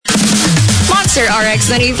Monster RX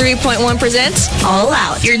 93.1 presents All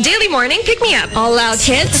Out, your daily morning pick-me-up. All out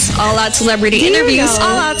hits, all out celebrity interviews,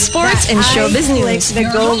 all out sports, and showbiz news. The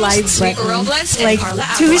go live button. Robles and Like Carla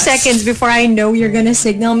 2 Aguas. seconds before I know you're gonna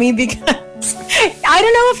signal me because I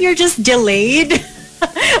don't know if you're just delayed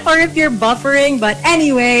or if you're buffering. But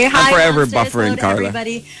anyway, hi, I'm forever Monsters. buffering, Hello to Carla.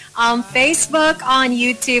 everybody on Facebook, on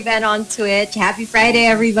YouTube, and on Twitch. Happy Friday,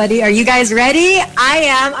 everybody! Are you guys ready? I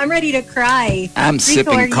am. I'm ready to cry. I'm Rico,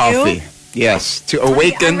 sipping are you? coffee. Yes, to I'm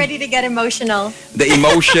awaken ready to get emotional. the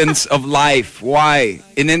emotions of life. Why?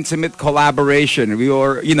 In intimate collaboration. We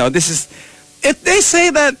were, this is, if they say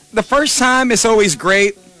that the first time is always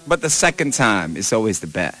great, but the second time is always the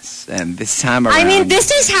best. And this time around. I mean, this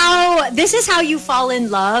is how you fall in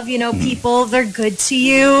love. People, they're good to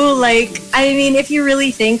you. Like, I mean, if you really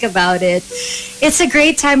think about it, it's a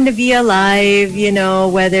great time to be alive.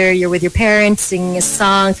 Whether you're with your parents singing a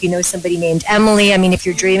song, if you know somebody named Emily. I mean, if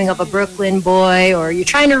you're dreaming of a Brooklyn boy or you're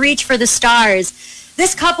trying to reach for the stars.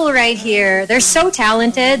 This couple right here, they're so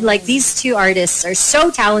talented. Like, these two artists are so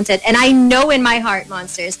talented. And I know in my heart,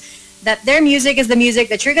 Monsters, that their music is the music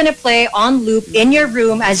that you're going to play on loop in your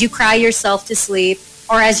room as you cry yourself to sleep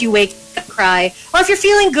or as you wake up cry. Or if you're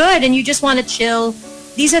feeling good and you just want to chill,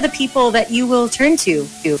 these are the people that you will turn to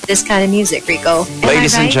this kind of music, Rico. Am I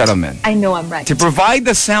Ladies and right? gentlemen, I know I'm right. to provide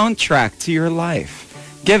the soundtrack to your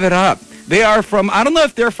life, give it up. They are from, I don't know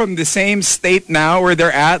if they're from the same state now where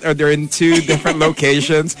they're at or they're in two different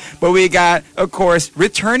locations, but we got, of course,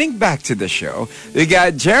 returning back to the show, we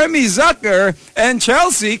got Jeremy Zucker and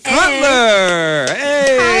Chelsea Cutler.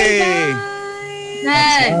 Hey!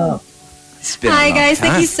 Hi, It's been a Hi long guys,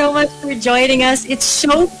 thank time. you so much for joining us. It's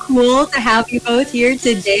so cool to have you both here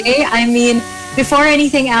today. I mean, before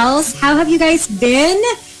anything else, how have you guys been?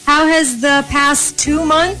 How has the past 2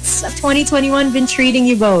 months of 2021 been treating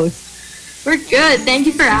you both? We're good. Thank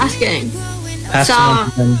you for asking. Past So- one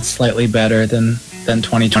has been slightly better than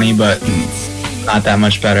 2020, but not that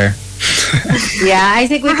much better. Yeah, I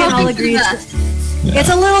think we We're can all hoping for agree. the It's, best. it's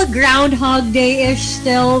a little Groundhog Day-ish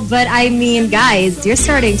still, but I mean, guys, you're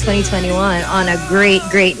starting 2021 on a great,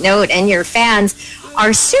 great note, and your fans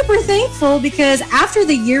are super thankful because after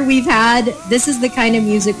the year we've had, this is the kind of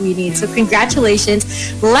music we need. So congratulations.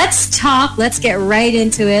 Let's talk. Let's get right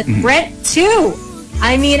into it. Brett, too.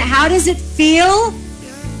 I mean, how does it feel?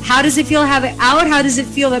 How does it feel to have it out? How does it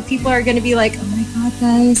feel that people are going to be like, oh my God,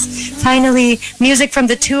 guys, finally, music from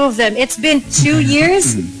the two of them. It's been 2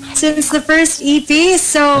 years since the first EP.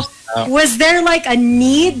 So was there like a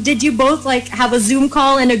need? Did you both like have a Zoom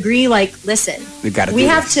call and agree like, listen, we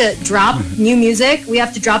have to drop new music. We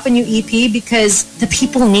have to drop a new EP because the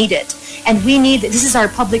people need it. And we need it. This is our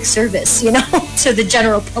public service, to the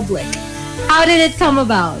general public. How did it come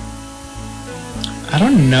about? I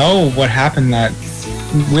don't know what happened that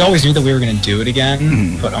we always knew that we were going to do it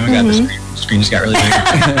again, but oh my God, the screen just got really big.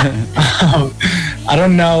 I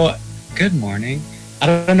don't know. Good morning. I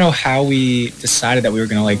don't know how we decided that we were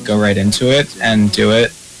going to like go right into it and do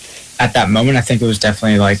it at that moment. I think it was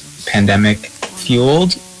definitely like pandemic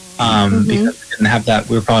fueled because we didn't have that.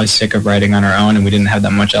 We were probably sick of writing on our own and we didn't have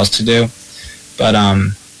that much else to do. But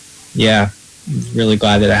yeah, really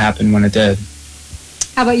glad that it happened when it did.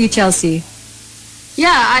 How about you, Chelsea?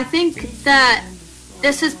 Yeah, I think that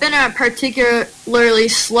this has been a particularly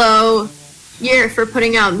slow year for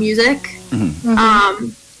putting out music.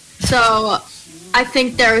 So I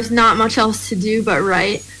think there was not much else to do but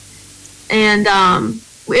write. And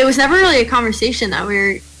it was never really a conversation that we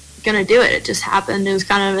were going to do it. It just happened. It was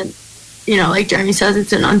kind of, like Jeremy says,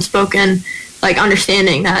 it's an unspoken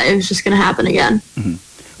understanding that it was just going to happen again.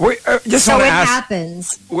 Just So want it to ask,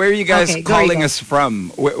 happens. where are you guys Okay, go, calling Rico. us from?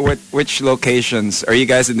 Which locations? Are you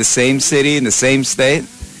guys in the same city, in the same state?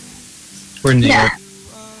 We're in New Yeah. York.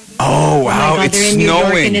 Oh, Oh wow, my God, it's they're in New York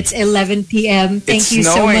snowing. and it's 11 p.m. Thank It's you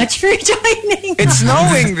so snowing. much for joining. It's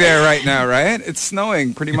snowing there right now, right? It's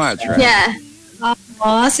snowing pretty much, right? Yeah.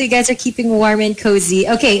 Aw, so you guys are keeping warm and cozy.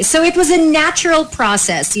 Okay, so it was a natural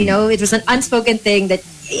process, it was an unspoken thing that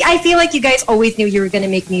I feel like you guys always knew you were going to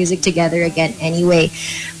make music together again anyway.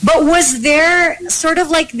 But was there sort of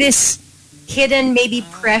like this hidden maybe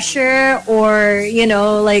pressure or,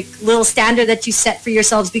 like little standard that you set for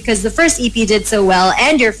yourselves because the first EP did so well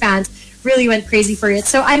and your fans really went crazy for it?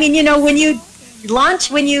 So, I mean, when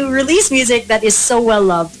you release music that is so well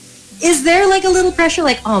loved, is there like a little pressure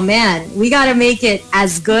like, oh man, we got to make it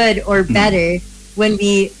as good or better when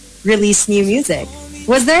we release new music?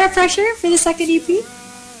 Was there a pressure for the second EP?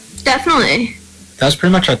 Definitely. That was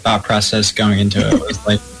pretty much our thought process going into it. It was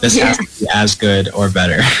like, this has to be as good or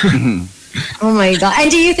better. Oh my God. And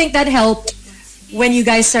do you think that helped when you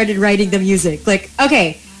guys started writing the music? Like,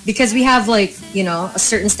 okay, because we have like, you know, a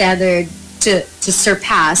certain standard to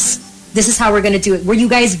surpass, this is how we're going to do it. Were you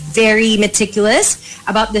guys very meticulous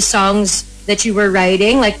about the songs that you were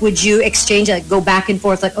writing? Like, would you exchange, like, go back and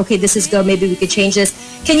forth, like, okay, this is good, maybe we could change this?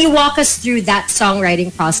 Can you walk us through that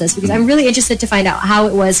songwriting process? Because I'm really interested to find out how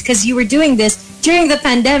it was, because you were doing this during the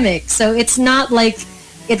pandemic, so it's not like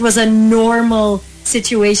it was a normal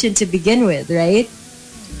situation to begin with, right?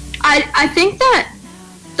 I think that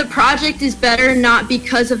the project is better not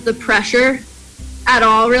because of the pressure at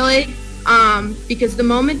all, really. Because the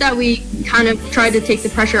moment that we kind of tried to take the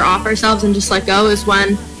pressure off ourselves and just let go is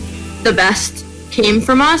when the best came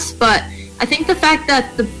from us. But I think the fact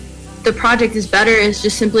that the project is better is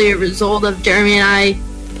just simply a result of Jeremy and I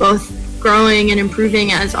both growing and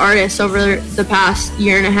improving as artists over the past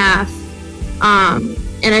year and a half.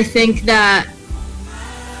 And I think that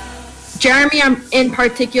Jeremy in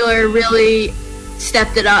particular really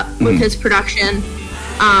stepped it up with his production.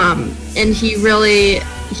 And he's really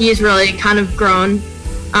kind of grown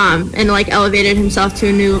and like elevated himself to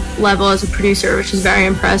a new level as a producer, which is very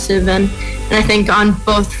impressive. And I think on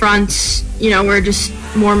both fronts, you know, we're just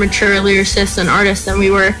more mature lyricists and artists than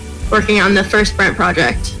we were working on the first Brent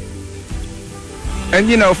project. And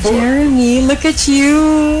you know, Jeremy, look at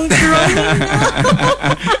you.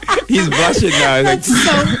 He's blushing now.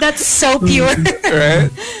 That's so pure. Right?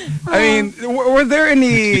 I mean, were there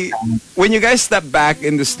any, when you guys stepped back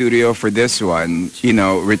in the studio for this one, you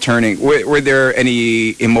know, returning, were there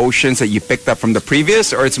any emotions that you picked up from the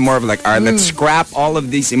previous, or it's more of like, all right, let's scrap all of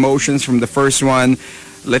these emotions from the first one.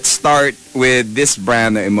 Let's start with this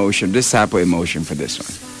brand of emotion, this type of emotion for this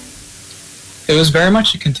one. It was very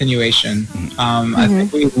much a continuation. I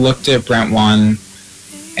think we looked at Brent 1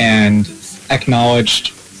 and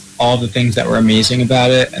acknowledged all the things that were amazing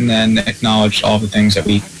about it, and then acknowledged all the things that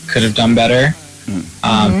we could have done better.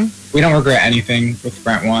 We don't regret anything with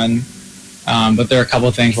Brent 1, but there are a couple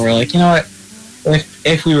of things where we're like, you know what,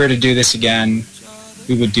 if we were to do this again,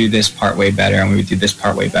 we would do this part way better, and we would do this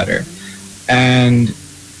part way better. And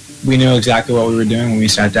we knew exactly what we were doing when we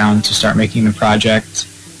sat down to start making the project.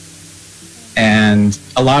 And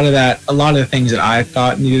a lot of the things that I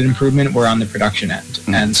thought needed improvement were on the production end.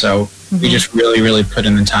 And so we just really, really put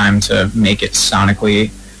in the time to make it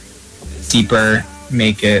sonically deeper,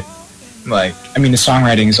 make it like, I mean, the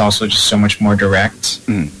songwriting is also just so much more direct.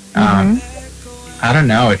 I don't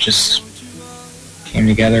know, it just came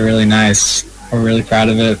together really nice. We're really proud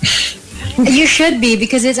of it. You should be,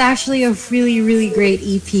 because it's actually a really, really great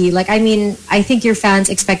EP. Like, I mean, I think your fans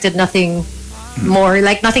expected nothing more,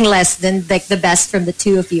 like nothing less than like the best from the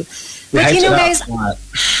two of you. But you know, guys,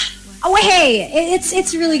 oh hey,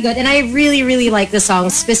 it's really good, and I really, really like the song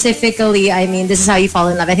specifically. I mean, This Is How You Fall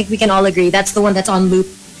in Love. I think we can all agree that's the one that's on loop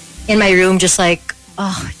in my room, just like,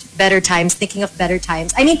 oh, better times, thinking of better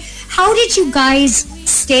times. I mean, how did you guys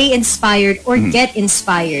stay inspired or get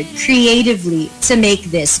inspired creatively to make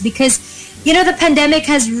this? Because, you know, the pandemic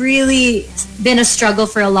has really been a struggle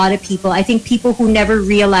for a lot of people. I think people who never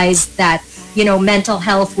realized that, you know, mental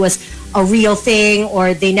health was a real thing,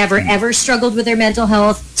 or they never ever struggled with their mental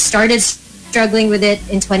health, started struggling with it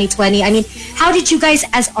in 2020. I mean, how did you guys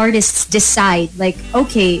as artists decide, like,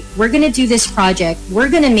 okay, we're going to do this project, we're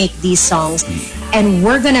going to make these songs, and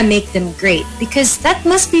we're going to make them great? Because that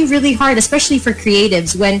must be really hard, especially for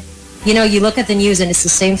creatives, when, you know, you look at the news and it's the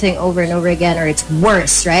same thing over and over again, or it's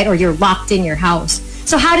worse, right? Or you're locked in your house.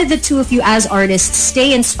 So how did the two of you as artists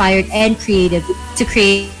stay inspired and creative to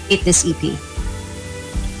create this EP?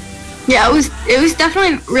 Yeah, it was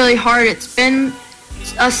definitely really hard. It's been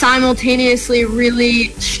a simultaneously really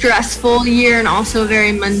stressful year and also a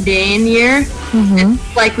very mundane year.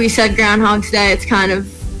 It's, like we said, Groundhog's Day. It's kind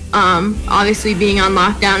of obviously being on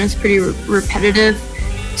lockdown is pretty repetitive.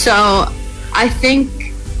 So I think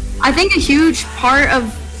a huge part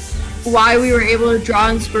of why we were able to draw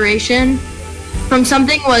inspiration from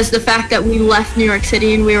something was the fact that we left New York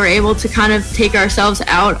City and we were able to kind of take ourselves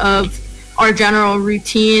out of our general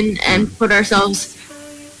routine and put ourselves,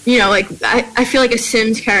 you know, like I feel like a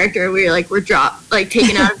Sims character where we're dropped, like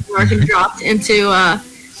taken out of New York and dropped into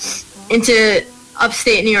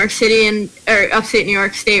upstate New York City or upstate New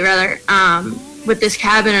York State rather, with this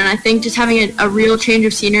cabin. And I think just having a real change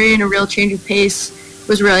of scenery and a real change of pace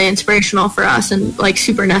was really inspirational for us and like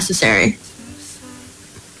super necessary.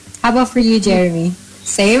 How about for you, Jeremy?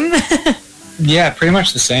 Same? Yeah, pretty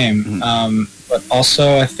much the same. But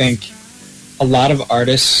also I think a lot of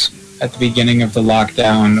artists at the beginning of the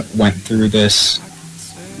lockdown went through this,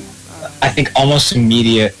 I think, almost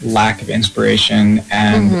immediate lack of inspiration,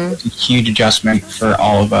 and a huge adjustment for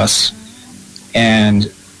all of us.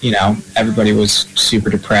 And, you know, everybody was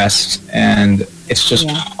super depressed, and it's just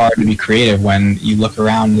hard to be creative when you look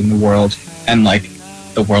around in the world and like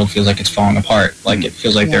the world feels like it's falling apart. Like it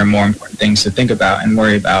feels like there are more important things to think about and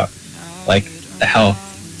worry about, like the health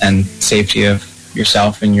and safety of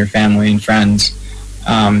yourself and your family and friends.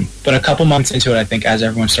 But a couple months into it, I think as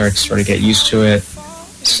everyone started to sort of get used to it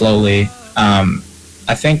slowly,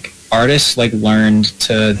 I think artists like learned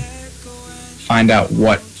to find out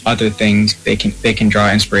what other things they can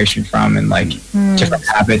draw inspiration from, and like different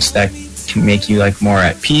habits that can make you like more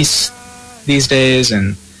at peace these days.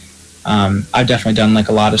 And I've definitely done like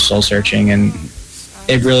a lot of soul searching, and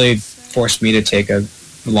it really forced me to take a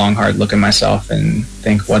long, hard look at myself and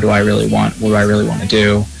think, what do I really want? What do I really want to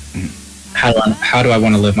do? How do I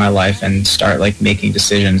want to live my life, and start like making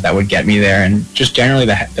decisions that would get me there. And just generally,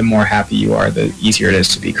 the more happy you are, the easier it is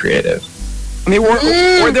to be creative. I mean,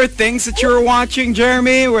 were there things that you were watching,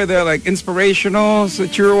 Jeremy? Were there like inspirationals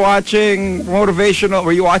that you were watching, motivational?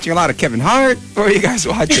 Were you watching a lot of Kevin Hart? What were you guys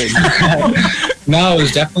watching? No, it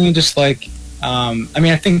was definitely just like, I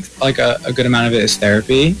mean, I think like a good amount of it is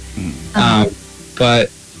therapy.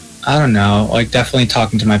 But I don't know, like definitely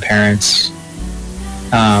talking to my parents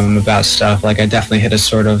about stuff. Like I definitely hit a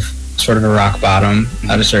sort of a rock bottom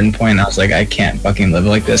at a certain point. I was like, I can't fucking live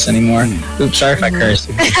like this anymore. Oops, sorry if I cursed.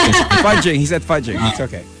 Fudging, he said fudging. It's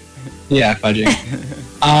okay. Yeah, fudging.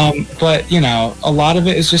 But you know, a lot of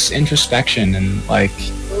it is just introspection and like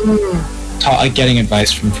like getting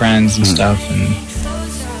advice from friends and stuff, and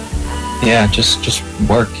yeah, just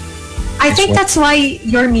work. I think that's why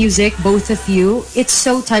your music, both of you, it's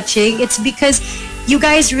so touching. It's because you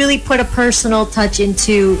guys really put a personal touch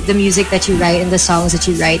into the music that you write and the songs that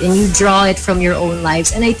you write, and you draw it from your own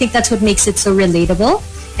lives. And I think that's what makes it so relatable.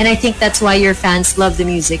 And I think that's why your fans love the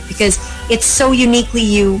music, because it's so uniquely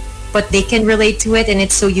you, but they can relate to it, and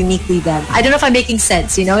it's so uniquely them. I don't know if I'm making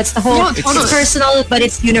sense, you know? It's the whole, it's personal, but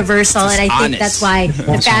it's universal. And I think that's why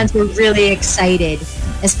the fans were really excited,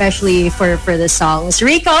 especially for the songs.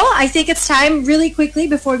 Rico, I think it's time really quickly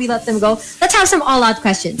before we let them go. Let's have some all-out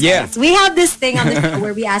questions. Yeah. Guys. We have this thing on the show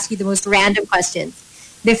where we ask you the most random questions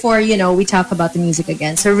before, you know, we talk about the music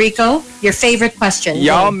again. So Rico, your favorite question.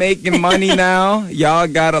 Y'all making money now. Y'all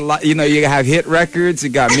got a lot, you know, you have hit records.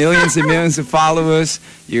 You got millions and millions of followers.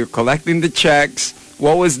 You're collecting the checks.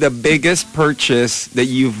 What was the biggest purchase that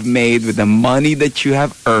you've made with the money that you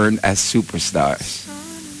have earned as superstars?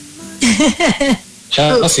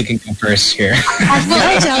 Chelsea can come first here.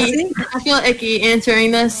 I feel icky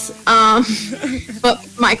answering this. But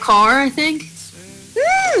my car, I think.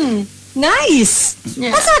 Nice.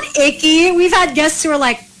 Yeah. That's not icky. We've had guests who are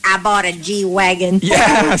like, I bought a G-Wagon.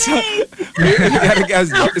 Yeah. So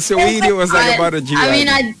Sweetie was like, I bought a G-Wagon.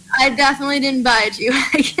 I mean, I definitely didn't buy a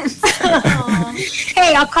G-Wagon.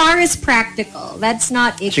 Hey, a car is practical. That's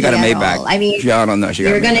not icky. She got a Maybach. I mean, y'all don't know.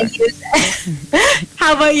 You're going to use it.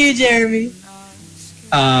 How about you, Jeremy?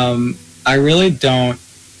 I really don't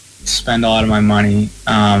spend a lot of my money.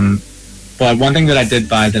 But one thing that I did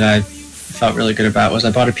buy that I felt really good about was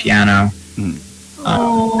I bought a piano.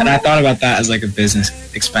 And I thought about that as like a business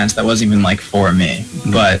expense that wasn't even like for me.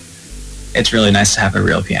 But it's really nice to have a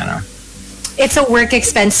real piano. It's a work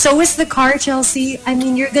expense. So is the car, Chelsea. I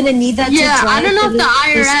mean, you're going to need that to drive. I don't know if the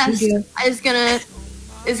IRS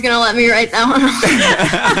is gonna let me write that one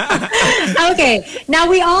off. Okay. Now,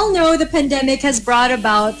 we all know the pandemic has brought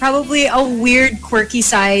about probably a weird, quirky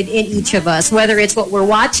side in each of us, whether it's what we're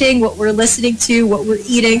watching, what we're listening to, what we're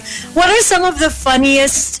eating. What are some of the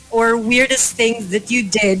funniest or weirdest things that you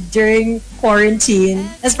did during quarantine,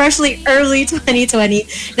 especially early 2020,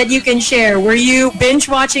 that you can share? Were you binge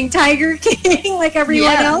watching Tiger King like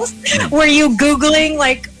everyone else? Were you Googling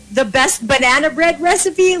like the best banana bread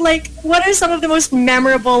recipe? Like, what are some of the most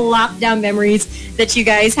memorable lockdown memories that you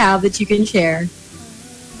guys have that you can share?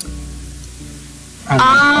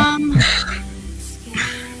 I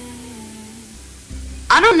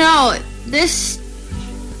don't know.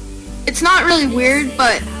 It's not really weird,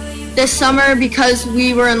 but this summer, because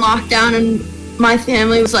we were in lockdown and my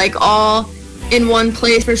family was like all in one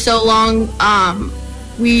place for so long,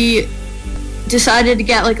 we decided to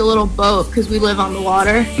get like a little boat because we live on the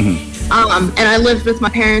water. And I lived with my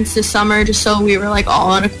parents this summer just so we were like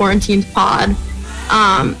all in a quarantined pod.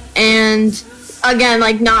 And again,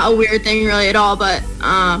 like not a weird thing really at all, but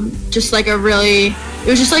just like it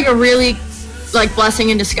was just like a really like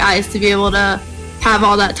blessing in disguise to be able to have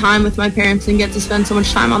all that time with my parents and get to spend so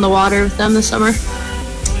much time on the water with them this summer.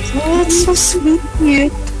 Oh, that's so sweet.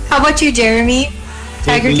 How about you, Jeremy?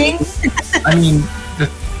 Tiger King? I mean, the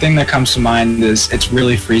thing that comes to mind is it's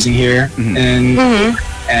really freezing here, and me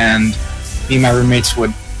and my roommates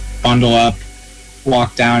would bundle up,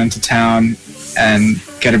 walk down into town, and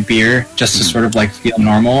get a beer just to sort of like feel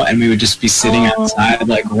normal, and we would just be sitting outside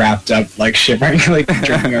like wrapped up, like shivering, like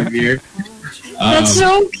drinking our beer. That's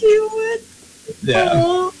so cute. Yeah.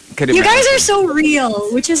 Aw. You guys are so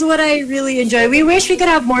real, which is what I really enjoy. We wish we could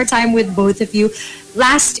have more time with both of you.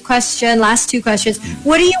 Last two questions.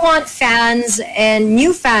 What do you want fans and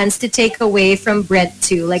new fans to take away from Brent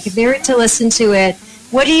 2? Like, if they were to listen to it,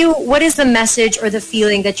 what is the message or the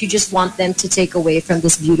feeling that you just want them to take away from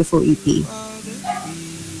this beautiful EP?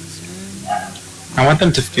 I want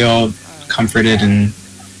them to feel comforted, and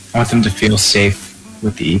I want them to feel safe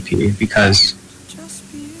with the EP, because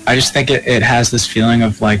I just think it has this feeling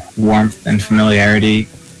of like warmth and familiarity,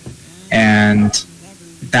 and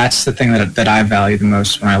that's the thing that I value the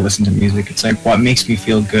most when I listen to music. It's like what makes me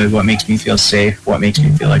feel good, what makes me feel safe, what makes me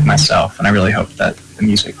feel like myself, and I really hope that the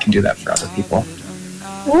music can do that for other people.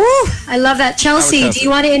 Ooh, I love that. Chelsea, do you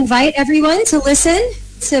want to invite everyone to listen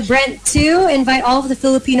to Brent 2? Invite all of the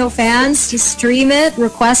Filipino fans to stream it,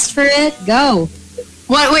 request for it, go.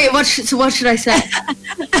 What should I say?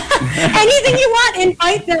 Anything you want,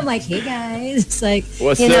 invite them. Like, hey guys, it's like,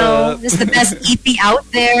 what's this is the best EP out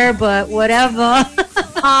there, but whatever.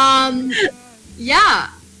 Yeah.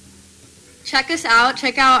 Check us out.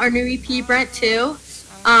 Check out our new EP, Brent 2.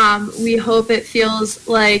 We hope it feels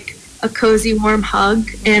like a cozy, warm hug,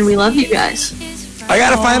 and we love you guys. I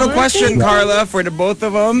got a final question, Carla, for the both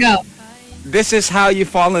of them. Go. This is how you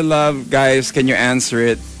fall in love, guys. Can you answer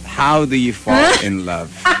it? How do you fall in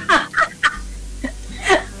love?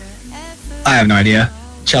 I have no idea.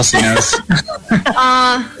 Chelsea knows.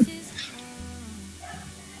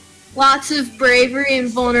 Lots of bravery and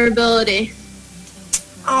vulnerability.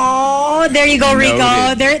 Oh, there you go, Rico.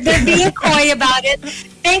 Noted. They're being coy about it.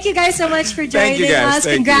 Thank you guys so much for joining us.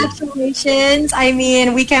 Thank Congratulations. I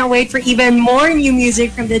mean, we can't wait for even more new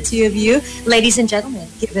music from the two of you. Ladies and gentlemen,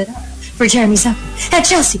 give it up for Jeremy Zucker and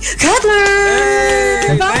Chelsea Cutler.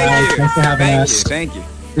 Hey, Bye. Thanks for having us. Thank you.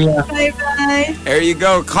 Yeah. Bye-bye. There you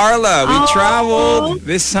go, Carla. We traveled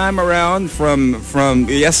this time around from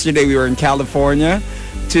yesterday. We were in California.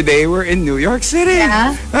 Today we're in New York City.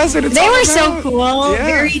 Yeah. That's what it's They all were so about. cool, Yeah.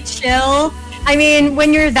 very chill. I mean,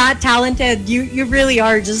 when you're that talented, you really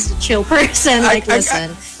are just a chill person. Like,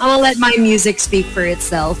 listen, I'm going to let my music speak for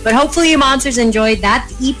itself. But hopefully you Monsters enjoyed that.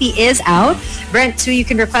 The EP is out. Brent 2, you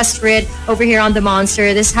can request for it over here on The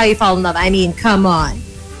Monster. This is how you fall in love. I mean, come on.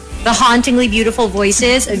 The hauntingly beautiful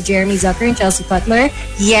voices of Jeremy Zucker and Chelsea Cutler.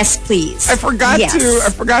 Yes, please. I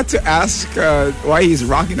forgot to ask why he's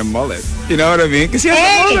rocking a mullet. You know what I mean? Because he has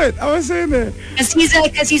a mullet. I was saying that.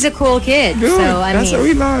 Because he's a cool kid. Dude, so I that's mean, what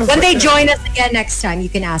we love. when they join us again next time, you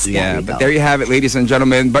can ask them. Yeah, but there you have it, ladies and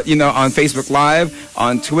gentlemen. But, on Facebook Live,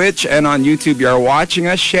 on Twitch, and on YouTube, you're watching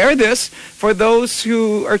us. Share this for those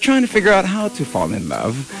who are trying to figure out how to fall in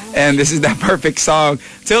love. And this is that perfect song.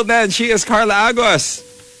 Till then, she is Carla Aguas.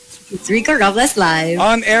 It's Rico Robles Live.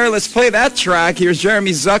 On air, let's play that track. Here's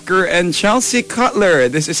Jeremy Zucker and Chelsea Cutler.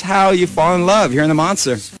 This is how you fall in love here in The Monster.